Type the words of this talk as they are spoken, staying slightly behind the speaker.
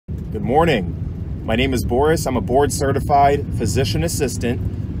Good morning. My name is Boris. I'm a board-certified physician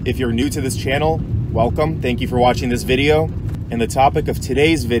assistant. If you're new to this channel, welcome. Thank you for watching this video. And the topic of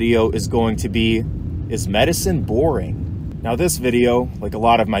today's video is going to be, is medicine boring? Now this video, like a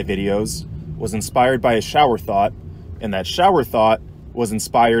lot of my videos, was inspired by a shower thought, and that shower thought was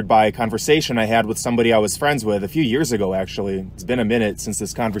inspired by a conversation I had with somebody I was friends with a few years ago, actually. It's been a minute since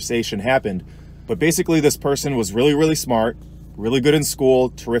this conversation happened. But basically this person was really smart, really good in school,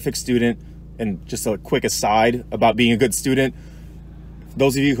 terrific student. And just a quick aside about being a good student,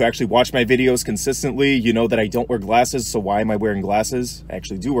 those of you who actually watch my videos consistently, you know that I don't wear glasses. So why am I wearing glasses? I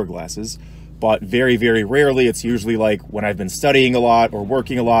actually do wear glasses, but very rarely. It's usually like when I've been studying a lot or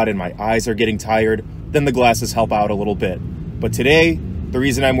working a lot and my eyes are getting tired, then the glasses help out a little bit. But today, the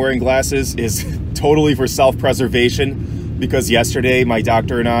reason I'm wearing glasses is totally for self-preservation, because yesterday my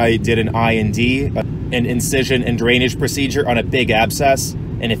doctor and I did an I&D, an incision and drainage procedure on a big abscess.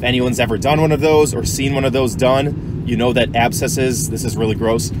 And if anyone's ever done one of those or seen one of those done, you know that abscesses, this is really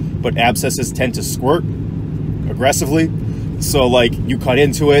gross, but abscesses tend to squirt aggressively. So like you cut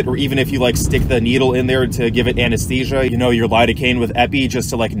into it, or even if you like stick the needle in there to give it anesthesia, you know, your lidocaine with epi just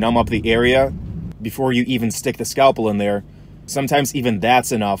to like numb up the area before you even stick the scalpel in there. Sometimes even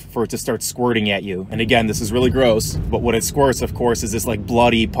that's enough for it to start squirting at you. And again, this is really gross, but what it squirts, of course, is this like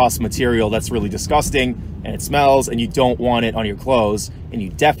bloody pus material that's really disgusting, and it smells, and you don't want it on your clothes, and you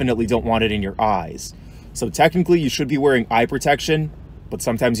definitely don't want it in your eyes. So technically you should be wearing eye protection, but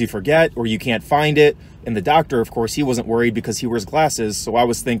sometimes you forget or you can't find it. And the doctor, of course, he wasn't worried because he wears glasses. So I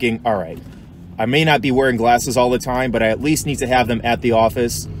was thinking, all right, I may not be wearing glasses all the time, but I at least need to have them at the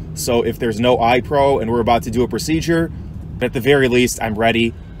office. So if there's no eye pro and we're about to do a procedure, at the very least, I'm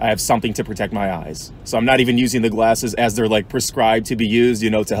ready. I have something to protect my eyes. So I'm not even using the glasses as they're like prescribed to be used,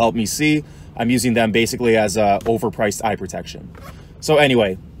 you know, to help me see. I'm using them basically as overpriced eye protection. So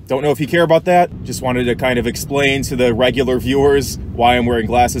anyway, don't know if you care about that. Just wanted to kind of explain to the regular viewers why I'm wearing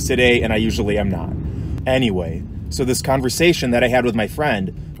glasses today, and I usually am not. Anyway, so this conversation that I had with my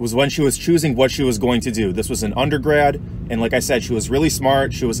friend was when she was choosing what she was going to do. This was an undergrad, and like I said, she was really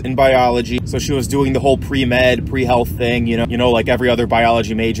smart. She was in biology, so she was doing the whole pre-med, pre-health thing, you know, like every other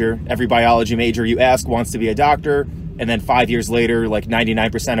biology major. Every biology major you ask wants to be a doctor, and then 5 years later, like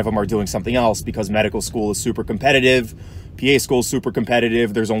 99% of them are doing something else because medical school is super competitive, PA school is super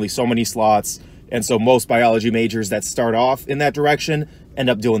competitive, there's only so many slots, and so most biology majors that start off in that direction end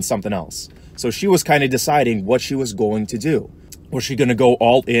up doing something else. So she was kind of deciding what she was going to do. Was she going to go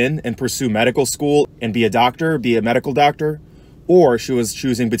all in and pursue medical school and be a doctor, be a medical doctor? Or she was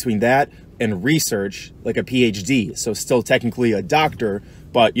choosing between that and research, like a PhD. So still technically a doctor,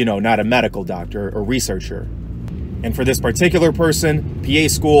 but, you know, not a medical doctor or researcher. And for this particular person, PA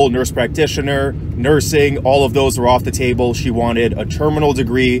school, nurse practitioner, nursing, all of those were off the table. She wanted a terminal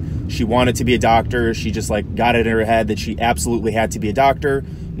degree. She wanted to be a doctor. She just like got it in her head that she absolutely had to be a doctor.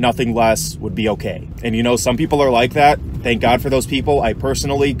 Nothing less would be okay. And you know, some people are like that. Thank God for those people. I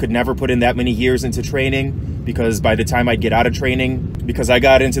personally could never put in that many years into training, because by the time I'd get out of training, because I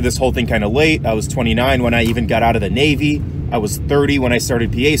got into this whole thing kind of late. I was 29 when I even got out of the Navy. I was 30 when I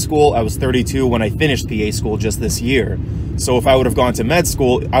started PA school. I was 32 when I finished PA school just this year. So if I would have gone to med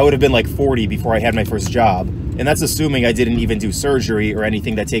school, I would have been like 40 before I had my first job. And that's assuming I didn't even do surgery or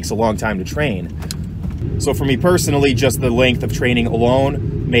anything that takes a long time to train. So for me personally, just the length of training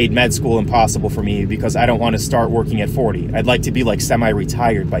alone made med school impossible for me, because I don't want to start working at 40. I'd like to be like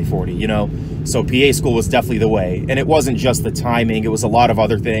semi-retired by 40, you know? So PA school was definitely the way. And it wasn't just the timing, it was a lot of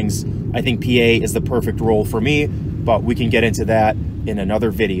other things. I think PA is the perfect role for me, but we can get into that in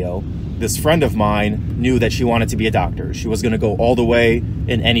another video. This friend of mine knew that she wanted to be a doctor. She was going to go all the way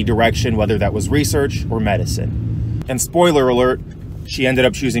in any direction, whether that was research or medicine. And spoiler alert, she ended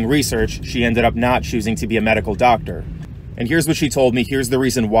up choosing research. She ended up not choosing to be a medical doctor. And here's what she told me. Here's the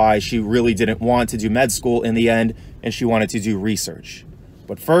reason why she really didn't want to do med school in the end, and she wanted to do research.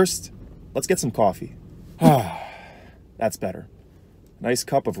 But first, let's get some coffee. That's better. Nice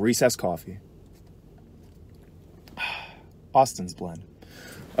cup of recessed coffee. Austin's blend.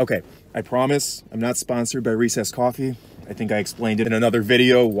 Okay, I promise I'm not sponsored by Recess Coffee. I think I explained it in another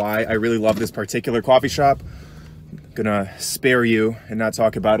video why I really love this particular coffee shop. I'm gonna spare you and not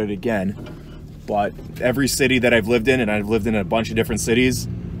talk about it again. But every city that I've lived in, and I've lived in a bunch of different cities,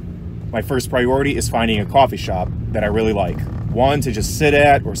 my first priority is finding a coffee shop that I really like. One, to just sit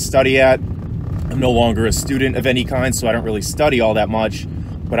at or study at. I'm no longer a student of any kind, so I don't really study all that much,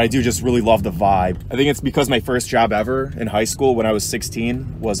 but I do just really love the vibe. I think it's because my first job ever in high school when I was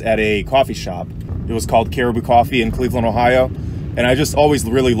 16 was at a coffee shop. It was called Caribou Coffee in Cleveland, Ohio. And I just always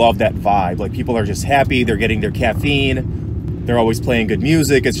really loved that vibe. Like, people are just happy, they're getting their caffeine, They're always playing good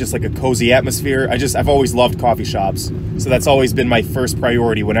music. It's just like a cozy atmosphere. I've always loved coffee shops. So that's always been my first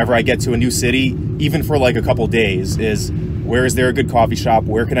priority whenever I get to a new city, even for like a couple days, is where is there a good coffee shop?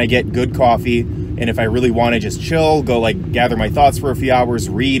 Where can I get good coffee? And if I really want to just chill, go like gather my thoughts for a few hours,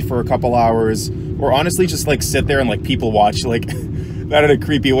 read for a couple hours, or honestly just like sit there and like people watch, like not in a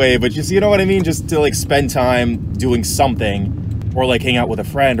creepy way, but just, you know what I mean? Just to like spend time doing something or like hang out with a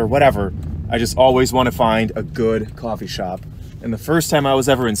friend or whatever. I just always want to find a good coffee shop. And the first time I was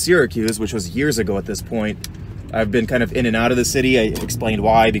ever in Syracuse, which was years ago at this point, I've been kind of in and out of the city. I explained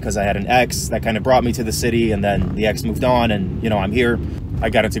why, because I had an ex that kind of brought me to the city, and then the ex moved on, and, you know, I'm here. I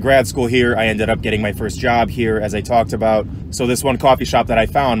got into grad school here. I ended up getting my first job here, as I talked about. So this one coffee shop that I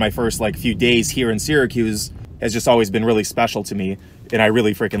found my first like few days here in Syracuse has just always been really special to me, and I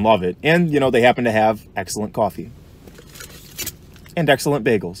really freaking love it. And, you know, they happen to have excellent coffee and excellent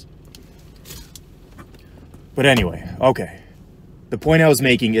bagels. But anyway, okay. The point I was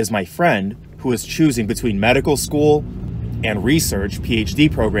making is my friend, who is choosing between medical school and research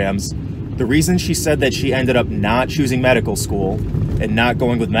PhD programs, the reason she said that she ended up not choosing medical school and not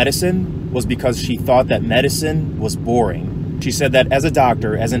going with medicine was because she thought that medicine was boring. She said that as a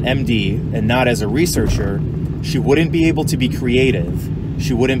doctor, as an MD, and not as a researcher, she wouldn't be able to be creative,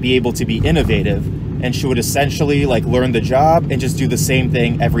 she wouldn't be able to be innovative, and she would essentially like learn the job and just do the same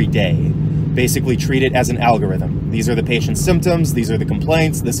thing every day. Basically treat it as an algorithm. These are the patient's symptoms, these are the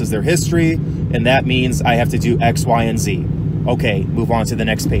complaints, this is their history, and that means I have to do X, Y, and Z. Okay, move on to the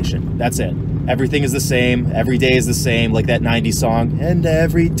next patient. That's it. Everything is the same, every day is the same, like that 90s song, and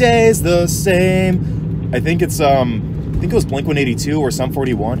every day is the same. I think it was Blink-182 or Sum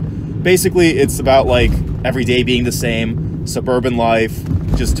 41. Basically, it's about like every day being the same, suburban life,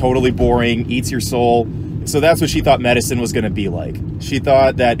 just totally boring, eats your soul. So that's what she thought medicine was going to be like. She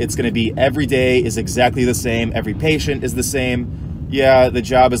thought that it's going to be every day is exactly the same. Every patient is the same. Yeah, the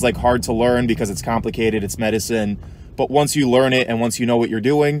job is like hard to learn because it's complicated. It's medicine. But once you learn it and once you know what you're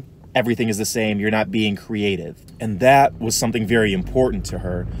doing, everything is the same. You're not being creative. And that was something very important to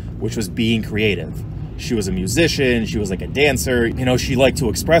her, which was being creative. She was a musician. She was like a dancer. You know, she liked to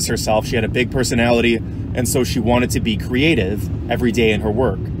express herself. She had a big personality. And so she wanted to be creative every day in her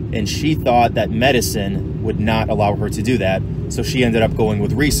work. And she thought that medicine would not allow her to do that. So she ended up going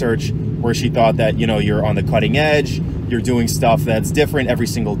with research, where she thought that, you know, you're on the cutting edge, you're doing stuff that's different every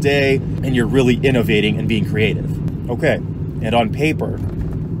single day, and you're really innovating and being creative. Okay, and on paper,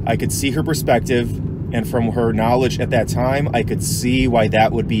 I could see her perspective, and from her knowledge at that time, I could see why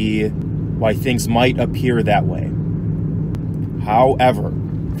that would be, why things might appear that way. However,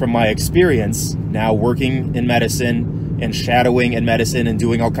 from my experience, now working in medicine, and shadowing in medicine and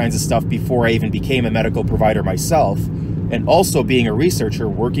doing all kinds of stuff before I even became a medical provider myself, and also being a researcher,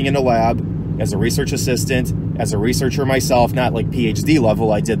 working in a lab as a research assistant, as a researcher myself, not like PhD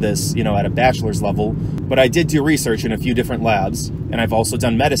level. I did this, you know, at a bachelor's level, but I did do research in a few different labs, and I've also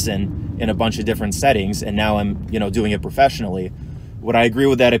done medicine in a bunch of different settings, and now I'm, you know, doing it professionally. Would I agree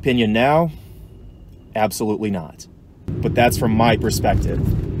with that opinion now? Absolutely not. But that's from my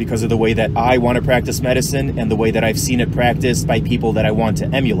perspective, because of the way that I want to practice medicine and the way that I've seen it practiced by people that I want to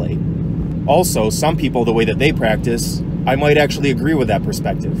emulate. Also, some people, the way that they practice, I might actually agree with that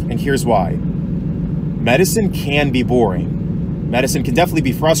perspective, and here's why. Medicine can be boring. Medicine can definitely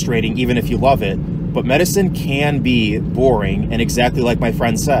be frustrating even if you love it, but medicine can be boring, and exactly like my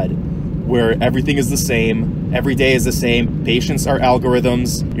friend said, where everything is the same, every day is the same, patients are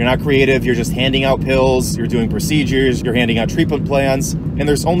algorithms, you're not creative, you're just handing out pills, you're doing procedures, you're handing out treatment plans, and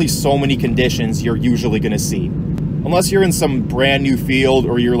there's only so many conditions you're usually going to see. Unless you're in some brand new field,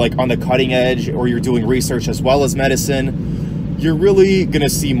 or you're like on the cutting edge, or you're doing research as well as medicine, you're really going to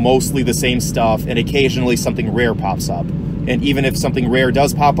see mostly the same stuff, and occasionally something rare pops up. And even if something rare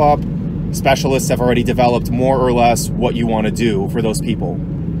does pop up, specialists have already developed more or less what you want to do for those people.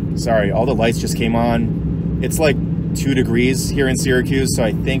 Sorry, all the lights just came on. It's like 2 degrees here in Syracuse, so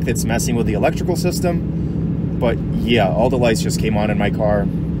I think that's messing with the electrical system. But yeah, all the lights just came on in my car.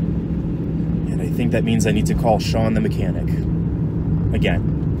 And I think that means I need to call Sean the mechanic.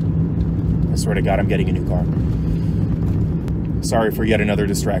 Again. I swear to God, I'm getting a new car. Sorry for yet another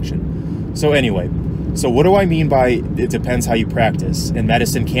distraction. So anyway, so what do I mean by it depends how you practice? And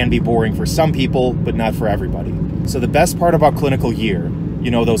medicine can be boring for some people, but not for everybody. So the best part about clinical year, you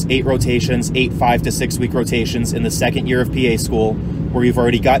know, those 8 rotations, 8 5 to 6 week rotations in the second year of PA school, where you've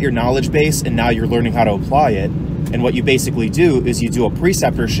already got your knowledge base and now you're learning how to apply it. And what you basically do is you do a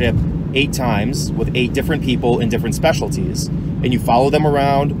preceptorship 8 times with 8 different people in different specialties, and you follow them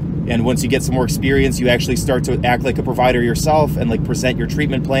around. And once you get some more experience, you actually start to act like a provider yourself and like present your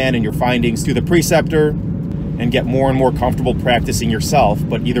treatment plan and your findings to the preceptor. and get more and more comfortable practicing yourself,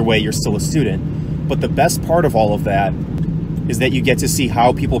 but either way, you're still a student. But the best part of all of that is that you get to see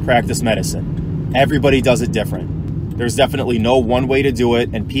how people practice medicine. Everybody does it different. There's definitely no one way to do it,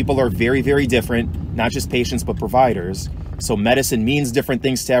 and people are very, very different, not just patients, but providers. So medicine means different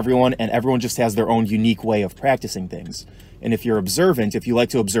things to everyone, and everyone just has their own unique way of practicing things. And if you're observant, if you like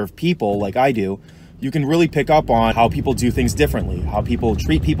to observe people like I do, you can really pick up on how people do things differently, how people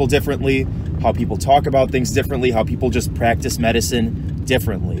treat people differently, how people talk about things differently, how people just practice medicine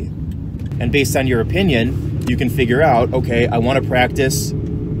differently. And based on your opinion, you can figure out, okay, I want to practice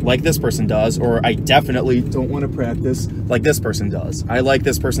like this person does, or I definitely don't want to practice like this person does. I like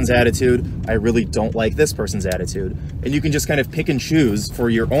this person's attitude. I really don't like this person's attitude. And you can just kind of pick and choose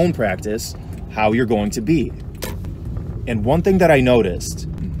for your own practice how you're going to be. And one thing that I noticed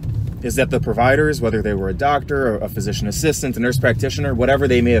is that the providers, whether they were a doctor or a physician assistant, a nurse practitioner, whatever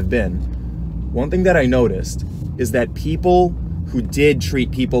they may have been, one thing that I noticed is that people who did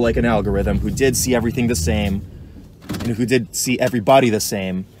treat people like an algorithm, who did see everything the same, and who did see everybody the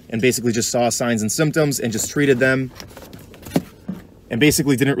same, and basically just saw signs and symptoms and just treated them, and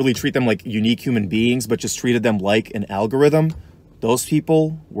basically didn't really treat them like unique human beings, but just treated them like an algorithm, those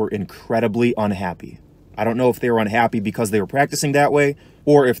people were incredibly unhappy. I don't know if they were unhappy because they were practicing that way,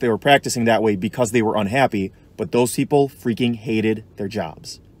 or if they were practicing that way because they were unhappy, but those people freaking hated their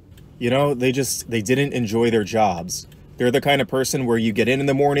jobs. You know, they didn't enjoy their jobs. They're the kind of person where you get in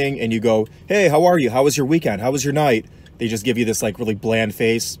the morning and you go, hey, how are you? How was your weekend? How was your night? They just give you this like really bland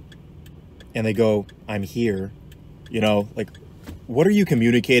face and they go, I'm here. You know, like, what are you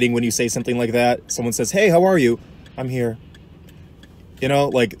communicating when you say something like that? Someone says, hey, how are you? I'm here. You know,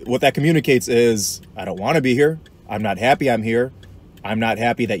 like what that communicates is, I don't want to be here. I'm not happy I'm here. I'm not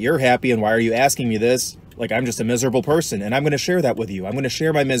happy that you're happy, and why are you asking me this? Like, I'm just a miserable person, and I'm going to share that with you. I'm going to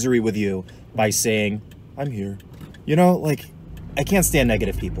share my misery with you by saying, I'm here. You know, like, I can't stand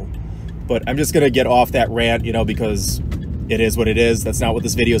negative people. But I'm just going to get off that rant, you know, because it is what it is. That's not what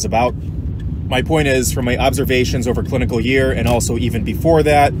this video is about. My point is, from my observations over clinical year, and also even before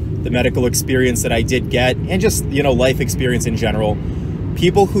that, the medical experience that I did get, and just, you know, life experience in general,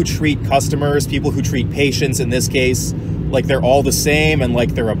 people who treat customers, people who treat patients in this case, like they're all the same and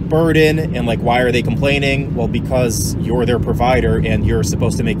like they're a burden, and like, why are they complaining? Well, because you're their provider and you're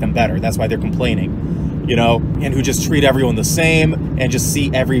supposed to make them better. That's why they're complaining, you know, and who just treat everyone the same and just see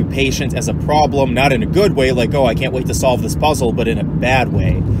every patient as a problem, not in a good way, like, oh, I can't wait to solve this puzzle, but in a bad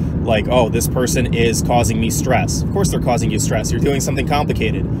way. Like, oh, this person is causing me stress. Of course they're causing you stress. You're doing something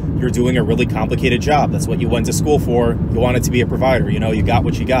complicated. You're doing a really complicated job. That's what you went to school for. You wanted to be a provider. You know, you got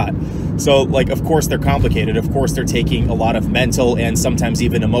what you got. So, like, of course they're complicated. Of course they're taking a lot of mental and sometimes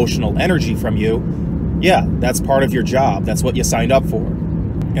even emotional energy from you. Yeah, that's part of your job. That's what you signed up for.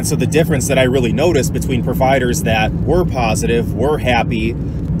 And so the difference that I really noticed between providers that were positive, were happy,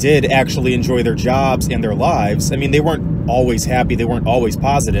 did actually enjoy their jobs and their lives. I mean, they weren't always happy. They weren't always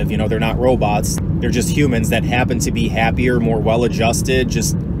positive. You know, they're not robots. They're just humans that happen to be happier, more well-adjusted,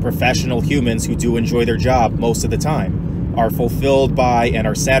 just professional humans who do enjoy their job most of the time, are fulfilled by and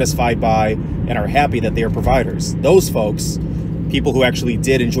are satisfied by and are happy that they are providers. Those folks, people who actually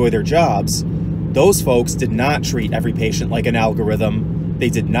did enjoy their jobs, those folks did not treat every patient like an algorithm. They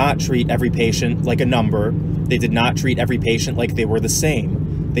did not treat every patient like a number. They did not treat every patient like they were the same.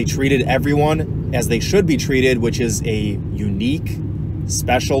 They treated everyone as they should be treated, which is a unique,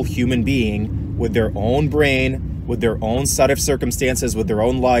 special human being with their own brain, with their own set of circumstances, with their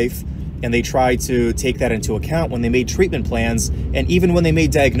own life. And they tried to take that into account when they made treatment plans, and even when they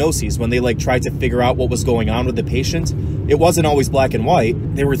made diagnoses, when they like tried to figure out what was going on with the patient. It wasn't always black and white.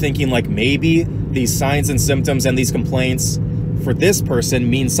 They were thinking like, maybe these signs and symptoms and these complaints for this person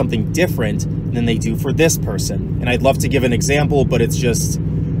means something different than they do for this person. And I'd love to give an example, but it's just,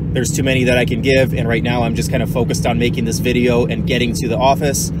 there's too many that I can give, and right now I'm just kind of focused on making this video and getting to the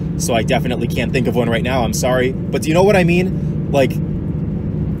office, so I definitely can't think of one right now. I'm sorry. But do you know what I mean? Like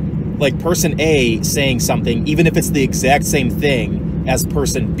person A saying something, even if it's the exact same thing as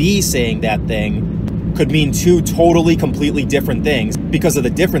person B saying that thing, could mean two totally, completely different things because of the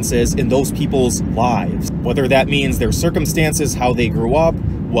differences in those people's lives. Whether that means their circumstances, how they grew up,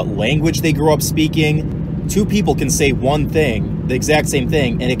 what language they grew up speaking. Two people can say one thing, the exact same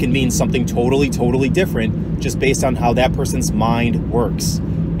thing, and it can mean something totally, totally different just based on how that person's mind works.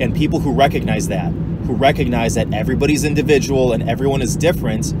 And people who recognize that everybody's individual and everyone is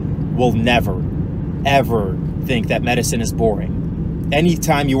different, will never, ever think that medicine is boring.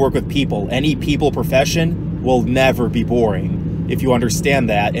 Anytime you work with people, any people profession will never be boring if you understand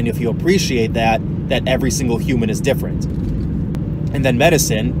that and if you appreciate that every single human is different. And then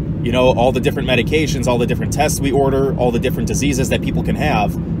medicine, You know, all the different medications, all the different tests we order, all the different diseases that people can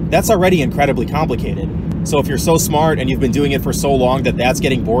have, that's already incredibly complicated. So if you're so smart and you've been doing it for so long that that's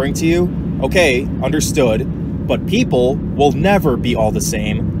getting boring to you, okay, understood. But people will never be all the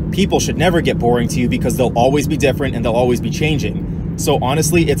same. People should never get boring to you because they'll always be different and they'll always be changing. So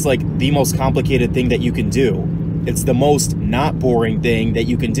honestly, it's like the most complicated thing that you can do. It's the most not boring thing that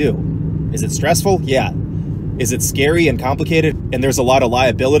you can do. Is it stressful? Yeah. Is it scary and complicated and there's a lot of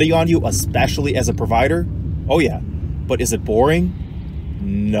liability on you, especially as a provider? Oh yeah. But is it boring?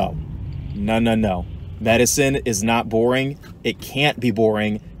 No. No, no, no. Medicine is not boring. It can't be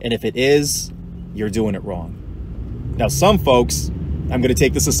boring. And if it is, you're doing it wrong. Now, some folks, I'm going to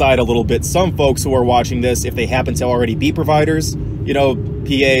take this aside a little bit. Some folks who are watching this, if they happen to already be providers, you know,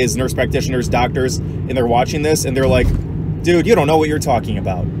 PAs, nurse practitioners, doctors, and they're watching this and they're like, dude, you don't know what you're talking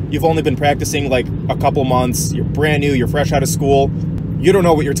about. You've only been practicing like a couple months. You're brand new. You're fresh out of school. You don't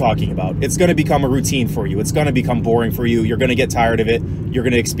know what you're talking about. It's going to become a routine for you. It's going to become boring for you. You're going to get tired of it. You're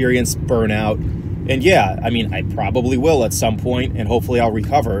going to experience burnout. And yeah, I mean, I probably will at some point, and hopefully I'll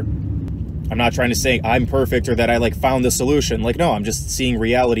recover. I'm not trying to say I'm perfect or that I like found the solution. Like, no, I'm just seeing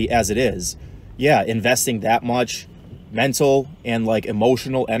reality as it is. Yeah, investing that much mental and like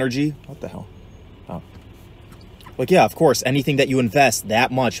emotional energy. What the hell? Oh. Like, yeah, of course, anything that you invest that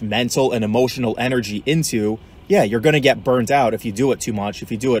much mental and emotional energy into, yeah, you're going to get burnt out if you do it too much,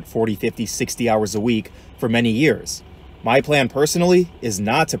 if you do it 40, 50, 60 hours a week for many years. My plan personally is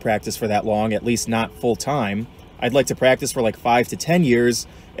not to practice for that long, at least not full time. I'd like to practice for like 5 to 10 years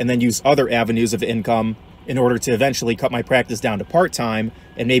and then use other avenues of income in order to eventually cut my practice down to part-time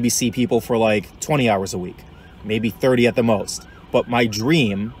and maybe see people for like 20 hours a week, maybe 30 at the most. But my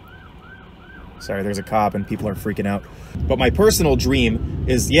dream, sorry, there's a cop and people are freaking out. But my personal dream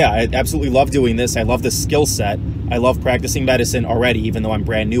is, yeah, I absolutely love doing this. I love this skill set. I love practicing medicine already, even though I'm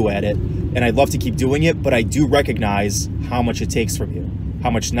brand new at it. And I'd love to keep doing it, but I do recognize how much it takes from you.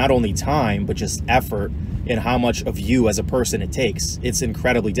 How much not only time, but just effort, and how much of you as a person it takes. It's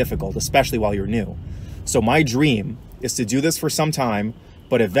incredibly difficult, especially while you're new. So my dream is to do this for some time,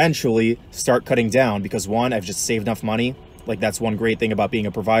 but eventually start cutting down because one, I've just saved enough money. Like that's one great thing about being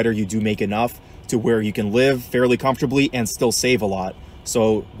a provider. You do make enough to where you can live fairly comfortably and still save a lot.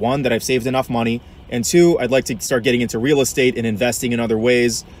 So one, that I've saved enough money. And two, I'd like to start getting into real estate and investing in other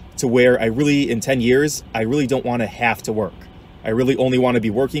ways to where I really, in 10 years, I really don't want to have to work. I really only want to be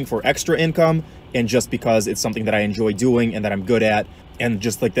working for extra income and just because it's something that I enjoy doing and that I'm good at and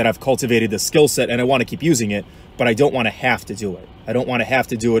just like that I've cultivated the skill set and I want to keep using it, but I don't want to have to do it. I don't want to have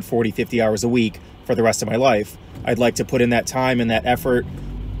to do it 40, 50 hours a week for the rest of my life. I'd like to put in that time and that effort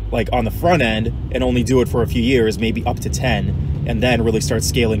like on the front end and only do it for a few years, maybe up to 10, and then really start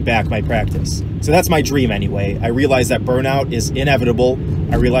scaling back my practice. So that's my dream anyway. I realize that burnout is inevitable.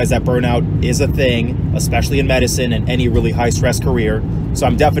 I realize that burnout is a thing, especially in medicine and any really high stress career. So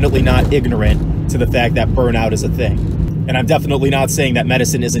I'm definitely not ignorant to the fact that burnout is a thing. And I'm definitely not saying that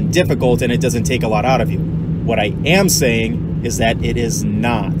medicine isn't difficult and it doesn't take a lot out of you. What I am saying is that it is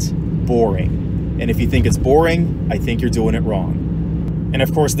not boring. And if you think it's boring, I think you're doing it wrong. And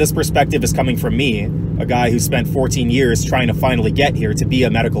of course, this perspective is coming from me, a guy who spent 14 years trying to finally get here to be a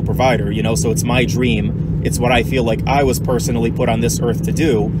medical provider, you know, so it's my dream. It's what I feel like I was personally put on this earth to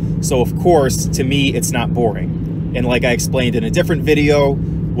do. So of course, to me, it's not boring. And like I explained in a different video,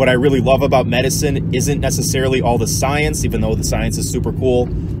 what I really love about medicine isn't necessarily all the science, even though the science is super cool,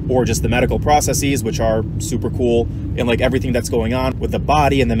 or just the medical processes, which are super cool, and like everything that's going on with the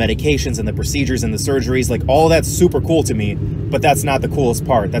body and the medications and the procedures and the surgeries, like all that's super cool to me, but that's not the coolest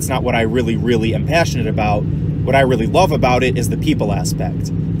part. That's not what I really am passionate about. What I really love about it is the people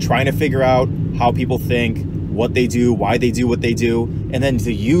aspect, trying to figure out how people think, what they do, why they do what they do, and then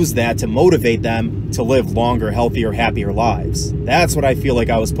to use that to motivate them to live longer, healthier, happier lives. That's what I feel like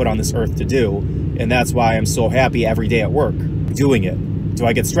I was put on this earth to do, and that's why I'm so happy every day at work doing it. Do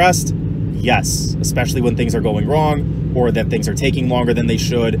I get stressed? Yes, especially when things are going wrong or that things are taking longer than they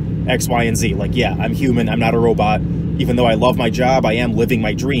should, X, Y, and Z. Like, yeah, I'm human, I'm not a robot. Even though I love my job, I am living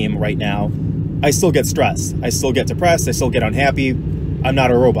my dream right now, I still get stressed. I still get depressed, I still get unhappy. I'm not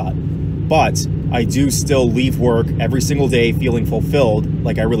a robot. But I do still leave work every single day feeling fulfilled,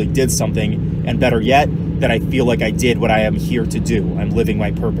 like I really did something, and better yet, that I feel like I did what I am here to do. I'm living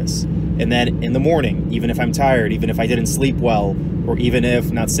my purpose. And then in the morning, even if I'm tired, even if I didn't sleep well, or even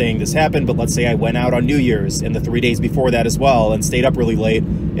if, not saying this happened, but let's say I went out on New Year's and the 3 days before that as well and stayed up really late,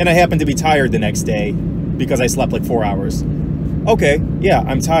 and I happened to be tired the next day because I slept like 4 hours. Okay, yeah,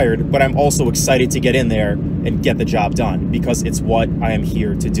 I'm tired, but I'm also excited to get in there and get the job done because it's what I am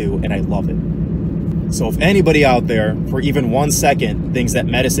here to do and I love it. So if anybody out there for even 1 second thinks that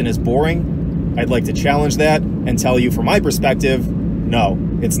medicine is boring, I'd like to challenge that and tell you from my perspective, no,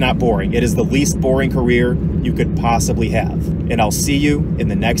 it's not boring. It is the least boring career you could possibly have. And I'll see you in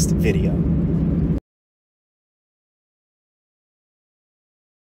the next video.